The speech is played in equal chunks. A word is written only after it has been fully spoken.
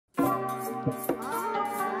Back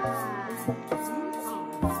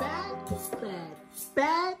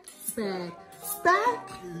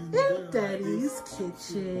in Daddy's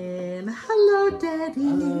kitchen. Hello,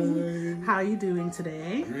 Daddy. Hi. How are you doing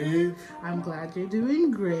today? Great. I'm glad you're doing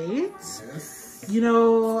great. Yes. You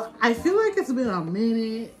know, I feel like it's been a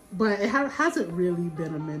minute, but it hasn't really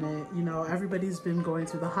been a minute. You know, everybody's been going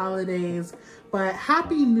through the holidays, but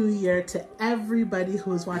Happy New Year to everybody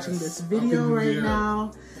who is watching this video right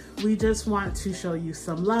now. We just want to show you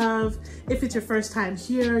some love. If it's your first time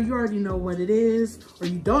here, you already know what it is, or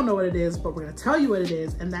you don't know what it is, but we're gonna tell you what it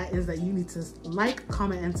is, and that is that you need to like,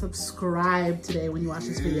 comment, and subscribe today when you watch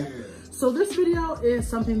this video. So this video is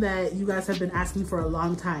something that you guys have been asking for a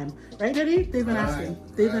long time, right, Deddy? They've been asking.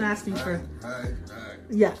 They've been asking for,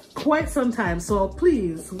 yeah, quite some time. So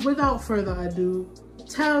please, without further ado,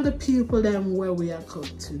 tell the people them where we are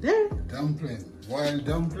cooked today. Dumpling. Boiled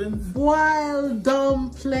dumplings. Boiled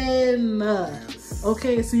dumpling. Yes.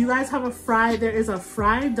 Okay, so you guys have there is a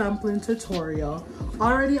fried dumpling tutorial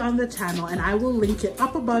already on the channel, and I will link it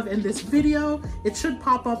up above in this video. It should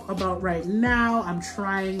pop up about right now. I'm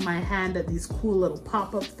trying my hand at these cool little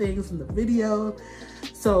pop-up things in the video.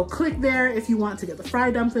 So click there if you want to get the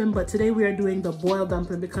fried dumpling, but today we are doing the boiled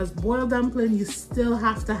dumpling because boiled dumpling, you still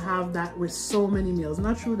have to have that with so many meals.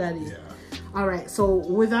 Not true, Daddy? Yeah. All right, so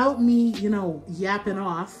without me, you know, yapping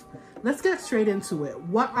off, let's get straight into it.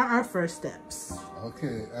 What are our first steps?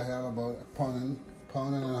 Okay, I have about a pound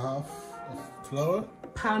and a half of flour.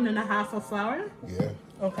 Pound and a half of flour? Yeah.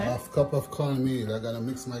 Okay. Half cup of cornmeal. I gotta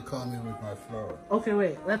mix my cornmeal with my flour. Okay,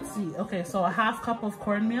 wait, let's see. Okay, so a half cup of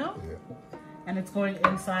cornmeal. Yeah. And it's going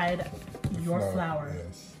inside your flour.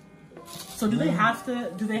 Yes. So do they have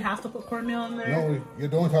to put cornmeal in there? No, you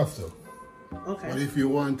don't have to. Okay. But if you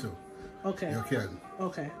want to, okay. you can.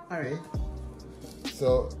 Okay, all right.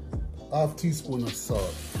 So, half teaspoon of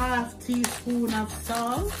salt. Half teaspoon of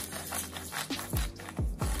salt.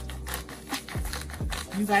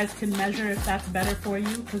 You guys can measure if that's better for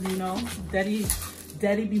you, because you know,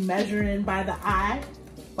 Deddy be measuring by the eye,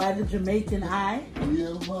 by the Jamaican eye.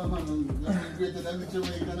 Yeah, man, nothing greater than the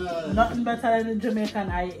Jamaican eye. Nothing better than the Jamaican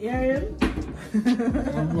eye. Hear him?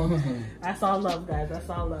 That's all love, guys. That's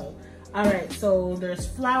all love. All right, so there's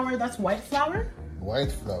flour. That's white flour.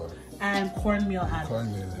 White flour. And cornmeal added.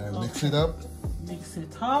 Cornmeal. And mix it up. Mix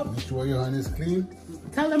it up. Make sure your hand is clean.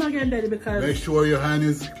 Tell them again, Daddy, because make sure your hand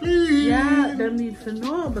is clean. yeah, they need to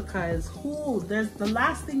know, because the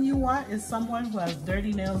last thing you want is someone who has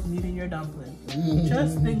dirty nails kneading your dumpling.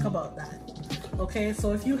 Just think about that. Okay,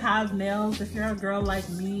 so if you have nails, if you're a girl like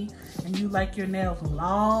me and you like your nails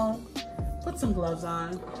long, put some gloves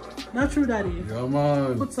on. Not true, Daddy? Yeah,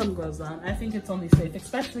 man. Put some gloves on. I think it's only safe,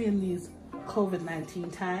 especially in these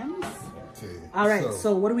COVID-19 times. Okay. All right,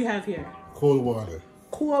 so what do we have here? Cold water.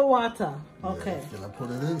 Cool water. Okay. Yeah, gonna put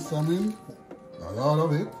it in, some in. Not all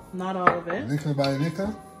of it. Not all of it. Little by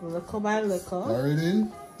little. Little by little. Pour it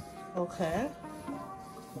in. Okay.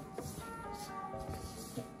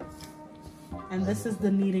 And this is the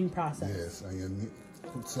kneading process. Yes, and you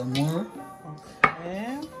put some more.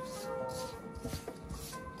 Okay.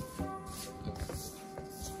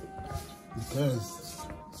 Because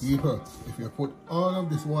if you put all of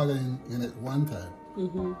this water in at one time,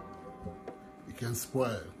 it can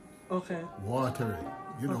spoil. Okay. Water it.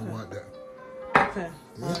 You don't want that. Okay.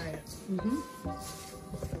 Yeah. All right.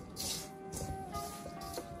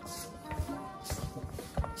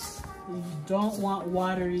 You don't want a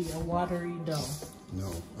watery dough. No,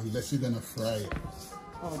 unless you're gonna fry it.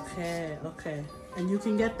 Okay. Okay. And you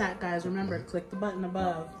can get that, guys. Remember, click the button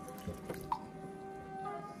above.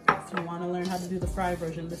 If you want to learn how to do the fry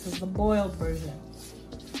version, this is the boiled version.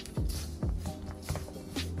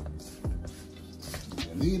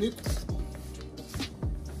 You knead it.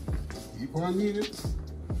 Keep on knead it.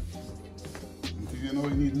 Until you know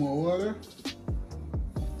you need more water.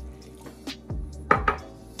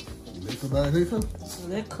 Little by little.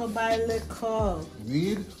 Little by little.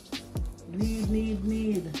 Knead.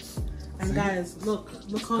 Knead. And guys, look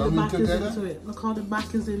how the back is into it. Look how the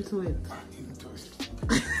back is into it. Back into it.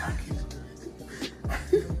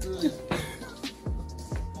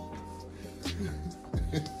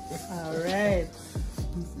 All right.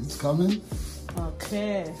 It's coming.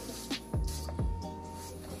 Okay.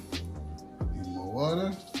 Need more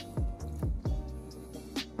water.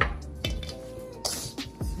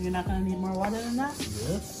 So you're not gonna need more water than that?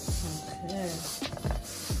 Yes. Okay.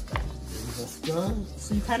 Give it a stir.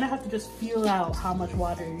 So you kind of have to just feel out how much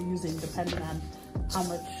water you're using depending on how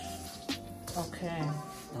much. Okay.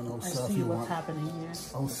 And how I soft see you what's want. happening here.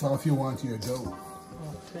 How soft you want your dough.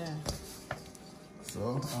 Okay.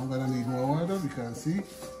 So I'm gonna need more water because see,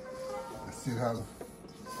 still have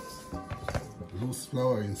loose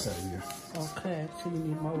flour inside here. Okay, so you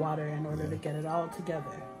need more water in order to get it all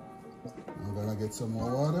together. I'm gonna get some more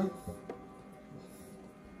water.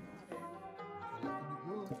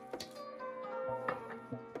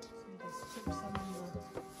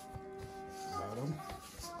 Bottom.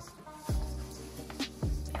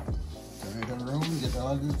 Turn it around, get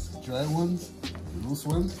all these dry ones, the loose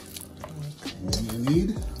ones. And then you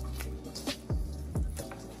need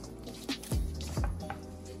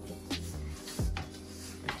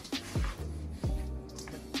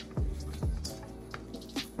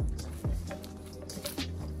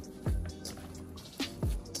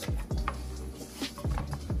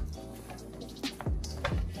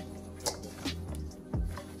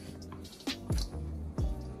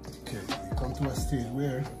to a stage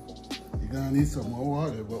where you're gonna need some more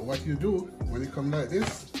water, but what you do when it comes like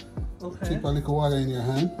this, keep a little water in your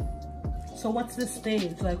hand. So what's this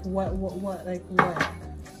stage? Like what?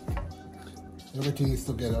 Everything is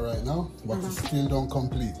together right now, but it's still don't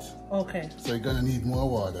complete. Okay. So you're gonna need more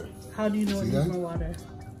water. How do you know it needs more water?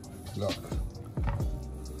 Look.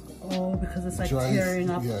 Oh, because it's like dry,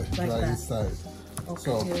 tearing up yeah, like dry that. inside. Okay.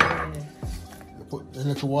 So you put a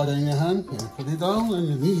little water in your hand and you put it down and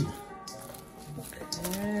you knead.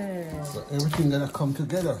 Okay. So everything gonna come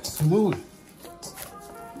together smooth.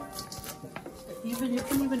 You can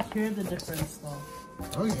even hear the difference though.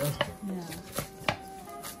 Oh yeah. Yeah.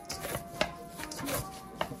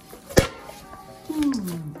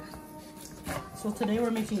 So today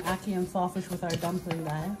we're making ackee and saltfish with our dumpling,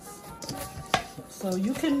 guys. So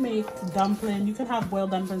you can make dumpling, you can have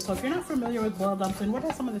boiled dumpling. So if you're not familiar with boiled dumpling, what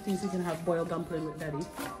are some of the things you can have boiled dumpling with, Daddy?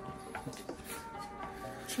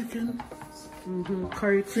 Chicken.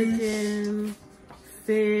 Curry chicken,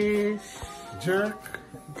 fish, jerk,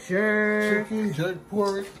 chicken, jerk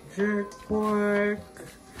pork, you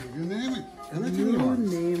name it. Anything you want. You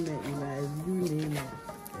name it, you guys. You name it.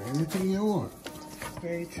 Anything you want.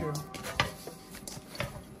 Very true.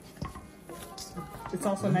 It's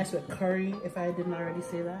also nice with curry, if I didn't already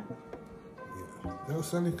say that. Yeah, they'll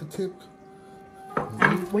sell you a tip.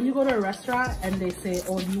 And when you go to a restaurant and they say,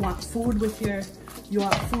 "Oh, you want food with your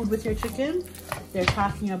chicken?" They're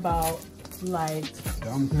talking about like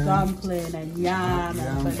dumpling and yam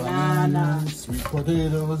and banana, sweet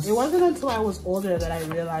potatoes. It wasn't until I was older that I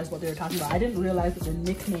realized what they were talking about. I didn't realize that the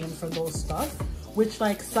nickname for those stuff, which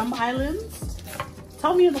like some islands,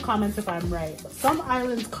 tell me in the comments if I'm right, but some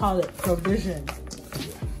islands call it provision.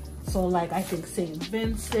 So like I think St.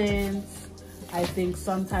 Vincent, I think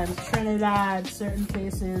sometimes Trinidad, certain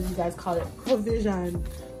places, you guys call it provision,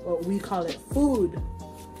 but we call it food.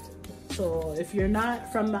 So if you're not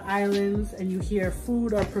from the islands and you hear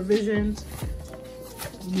food or provision,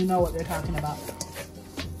 you know what they're talking about.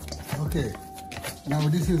 Okay, now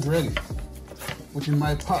this is ready. Put in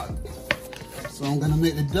my pot. So I'm gonna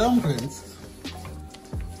make the dumplings.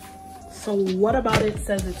 So what about it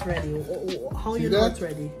says it's ready? How you know it's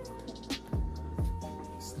ready?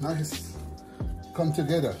 It's nice. Come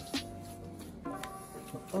together.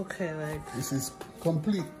 Okay, like this is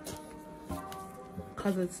complete.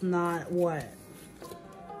 Because it's not what?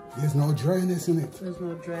 There's no dryness in it. There's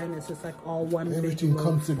no dryness. It's like all one. Everything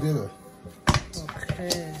comes together.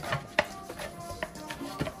 Okay.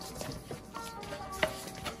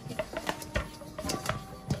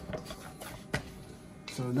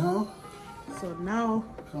 So now.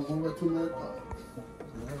 Come over to my pot.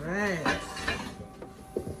 All right.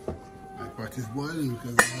 My pot is boiling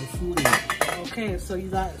because I have food in it. Okay,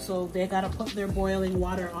 so they gotta put their boiling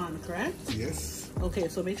water on, correct? Yes. Okay,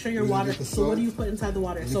 so make sure your water. So what do you put inside the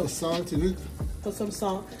water? So salt in it. Put some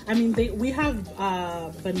salt. I mean, we have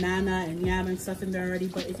banana and yam and stuff in there already.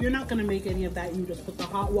 But if you're not gonna make any of that, you just put the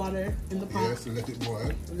hot water in the pot. Yes, so let it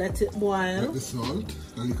boil. Let it boil. Let the salt,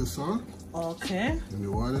 a little salt. Okay. In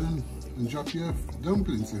the water and drop your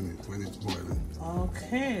dumplings in it when it's boiling.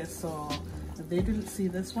 Okay, so they didn't see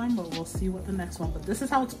this one, but we'll see what the next one. But this is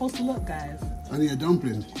how it's supposed to look, guys. And your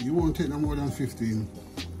dumpling, you won't take no more than 15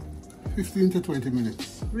 to 20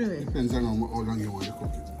 minutes. Really? Depends on how long you want to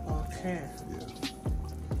cook it. Okay. Yeah.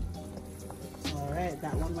 All right,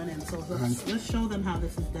 that one went in. So let's show them how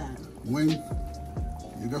this is done. When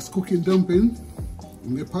you just cooking dumpling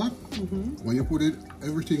in the pot, when you put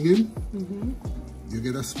everything in, you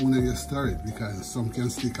get a spoon and you stir it because some can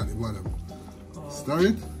stick at the bottom. Stir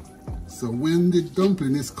it. So when the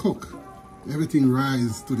dumpling is cooked, everything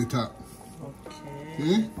rises to the top.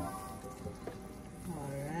 Okay?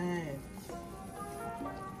 Alright.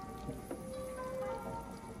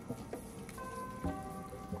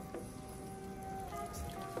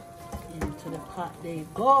 Into the pot they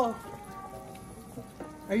go.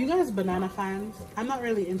 Are you guys banana fans? I'm not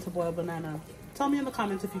really into boiled banana. Tell me in the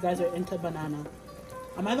comments if you guys are into banana.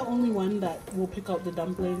 Am I the only one that will pick out the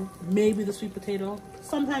dumpling? Maybe the sweet potato,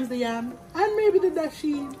 sometimes the yam, and maybe the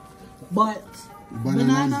dasheen. But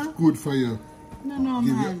banana is good for you. No,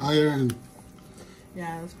 Give man. you iron.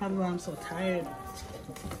 Yeah, that's probably why I'm so tired.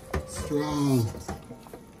 Strong.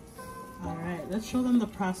 Alright, let's show them the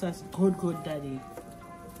process. Good, Daddy.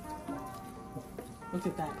 Look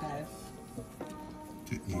at that, guys.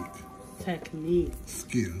 Technique.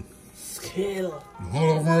 Skill.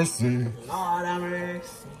 Lord of mercy. Lord of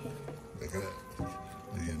mercy. Look at that.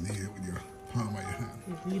 You knead it with your palm of your hand.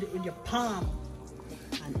 You knead it with your palm.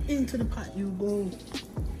 And into the pot you go.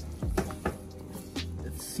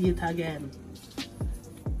 Let's see it again.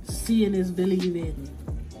 Seeing is believing.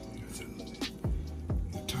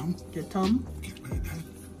 Your thumb. Get like that.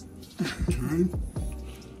 Turn.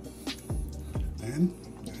 Then,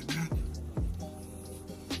 like that.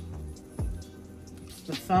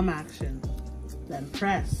 The thumb action. Then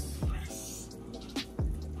press.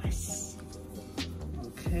 Press.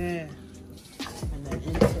 Okay. And then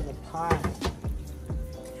into the pot.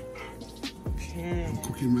 Okay. I'm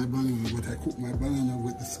cooking my banana, but I cook my banana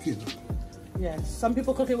with the skin. Yes. Some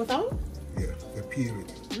people cook it without? Yeah, they peel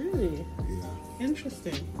it. Really? Yeah.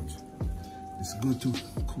 Interesting. It's good to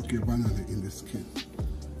cook your banana in the skin.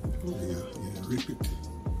 Yeah, rip it.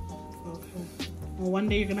 Okay. Well, one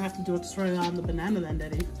day you're gonna have to do a tutorial on the banana then,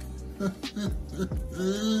 Daddy.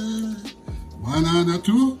 Banana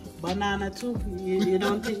too? Banana too. You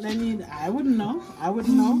don't think they need? I wouldn't know. I would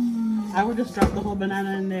just drop the whole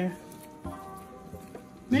banana in there.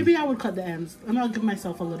 Maybe I would cut the ends, and I'll give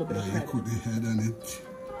myself a little bit of credit. You cut the head and it,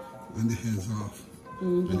 and the heads off,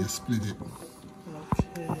 and you split it.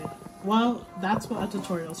 Okay. Well, that's what a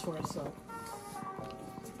tutorial's for, so.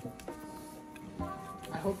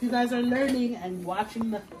 I hope you guys are learning and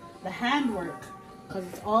watching the handwork, because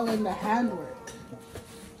it's all in the handwork.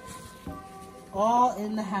 All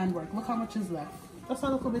in the handwork. Look how much is left. Just a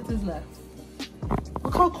little bit is left.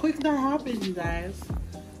 Look how quick that happened, you guys.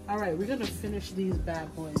 All right, we're gonna finish these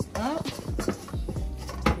bad boys up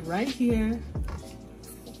right here,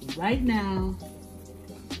 right now.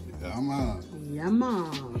 Yeah, man. Yeah,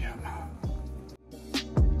 mom. Yeah, man.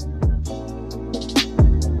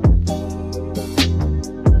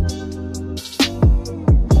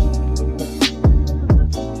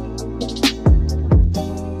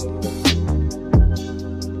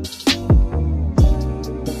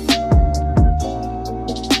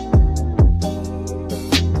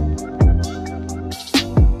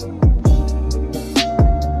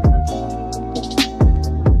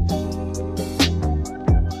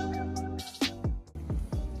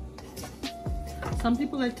 Some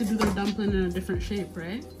people like to do their dumpling in a different shape,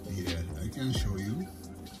 right? Yeah, I can show you.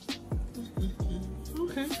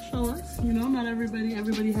 Okay, show us. You know, not everybody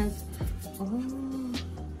has, oh,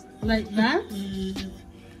 like that?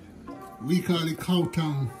 We call it cow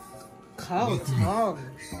tongue. Cow tongue.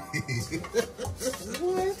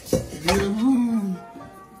 What? Yeah,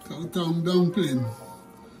 cow tongue dumpling.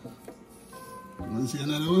 Want to see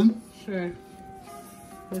another one? Sure.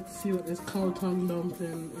 Let's see what this cow tongue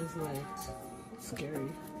dumpling is like. Scary.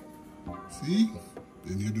 See?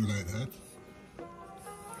 Then you do like that.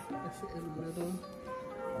 Press it in the middle.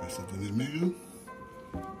 Press it in the middle.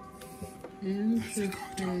 Interesting.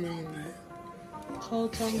 Cow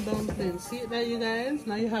tongue dumpling. See it there, you guys?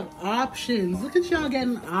 Now you have options. Look at y'all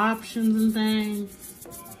getting options and things.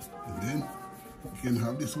 And then you can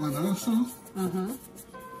have this one also.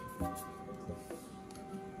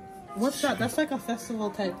 What's that? That's like a festival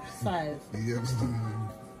type size. Yeah.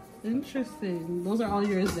 Interesting. Those are all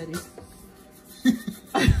yours, Deddy.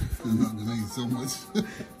 I'm not gonna eat so much.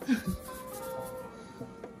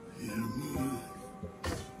 Yeah, man.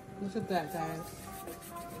 Look at that, guys.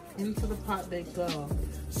 Into the pot they go.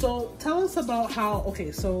 So tell us about how,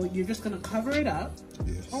 okay, so you're just gonna cover it up.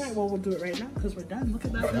 Yes. All right, well, we'll do it right now because we're done. Look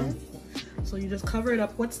at that, guys. So you just cover it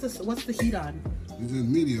up. What's the heat on? This is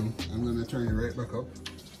medium. I'm gonna turn it right back up.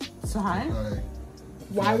 So high? High.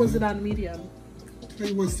 Why was it on medium?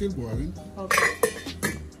 It was still boiling. Okay.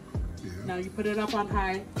 Yeah. Now you put it up on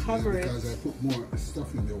high, cover it. Because I put more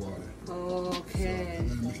stuff in the water. Okay.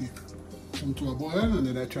 So then make it come to a boil and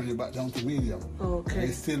then I turn it back down to medium. Okay. And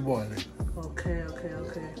it's still boiling. Okay.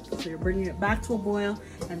 So you're bringing it back to a boil,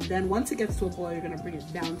 and then once it gets to a boil, you're gonna bring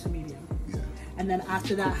it down to medium. Yeah. And then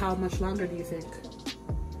after that, how much longer do you think?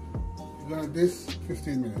 Like this,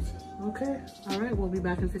 15 minutes. Okay. All right. We'll be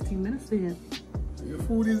back in 15 minutes again. Your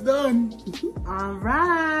food is done. All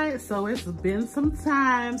right. So it's been some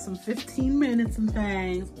time, some 15 minutes and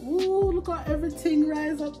things. Ooh, look how everything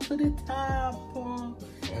rise up to the top.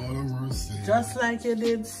 Just like you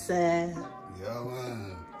did say. Yeah,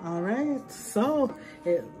 man. All right, so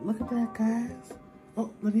look at that, guys.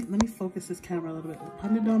 Oh, let me focus this camera a little bit.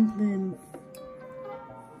 Panda dumpling,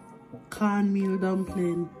 cornmeal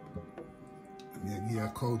dumpling. Yeah,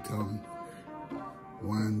 cow tongue.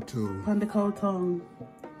 1, 2. Panda cow tongue.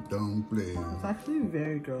 Dumpling. It's actually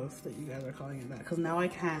very gross that you guys are calling it that, because now I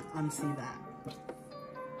can't unsee that.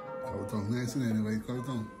 Cow tongue, nice and anyway, cow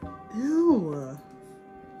tongue. Ew.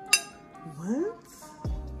 What?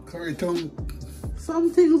 Curry tongue.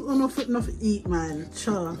 Some things are not fit enough to eat, man.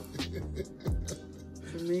 Cha.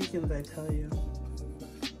 Jamaicans, I tell you.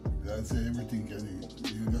 God say everything can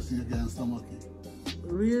eat. You just see you can't stomach it.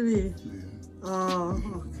 Really? Yeah.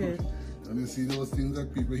 Oh, okay. And you see those things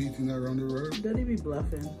that people eating around the world? Daddy be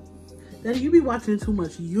bluffing. Daddy, you be watching too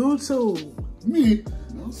much YouTube. Me?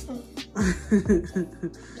 No, sir.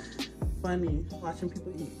 Funny, watching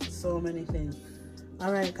people eat so many things.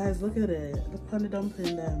 Alright, guys, look at it. Look upon the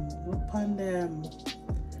dumpling them. Look upon them.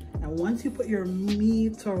 And once you put your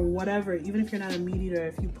meat or whatever, even if you're not a meat eater,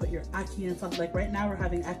 if you put your ackee and stuff, like right now we're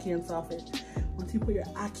having ackee and sausage. Once you put your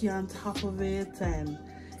ackee on top of it and,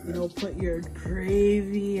 you know, put your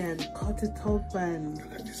gravy and cut it up and...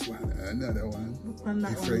 Look at this one, another one. Look on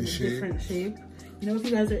that different one, shape. different shape. You know, if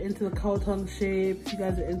you guys are into the cow tongue shape, if you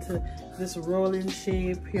guys are into this rolling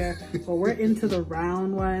shape here, but we're into the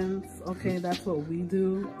round ones, okay, that's what we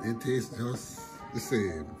do. They taste just the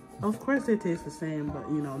same. Of course they taste the same, but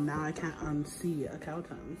you know, now I can't unsee a cow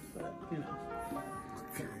tongue, but you know.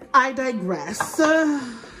 I digress.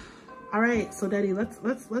 All right, so Daddy, let's,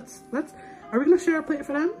 are we gonna share a plate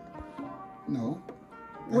for them? No.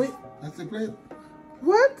 Wait. That's the plate.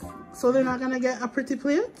 What? So they're not gonna get a pretty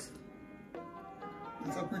plate?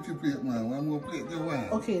 It's a pretty plate, man. One more plate they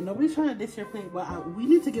want. Okay, nobody's trying to dish your plate, but we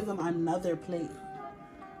need to give them another plate.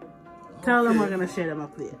 Okay. Tell them we're gonna share them a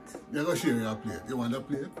plate. They're gonna share your plate. You want a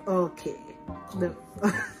plate? Okay. Come,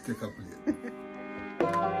 take a plate.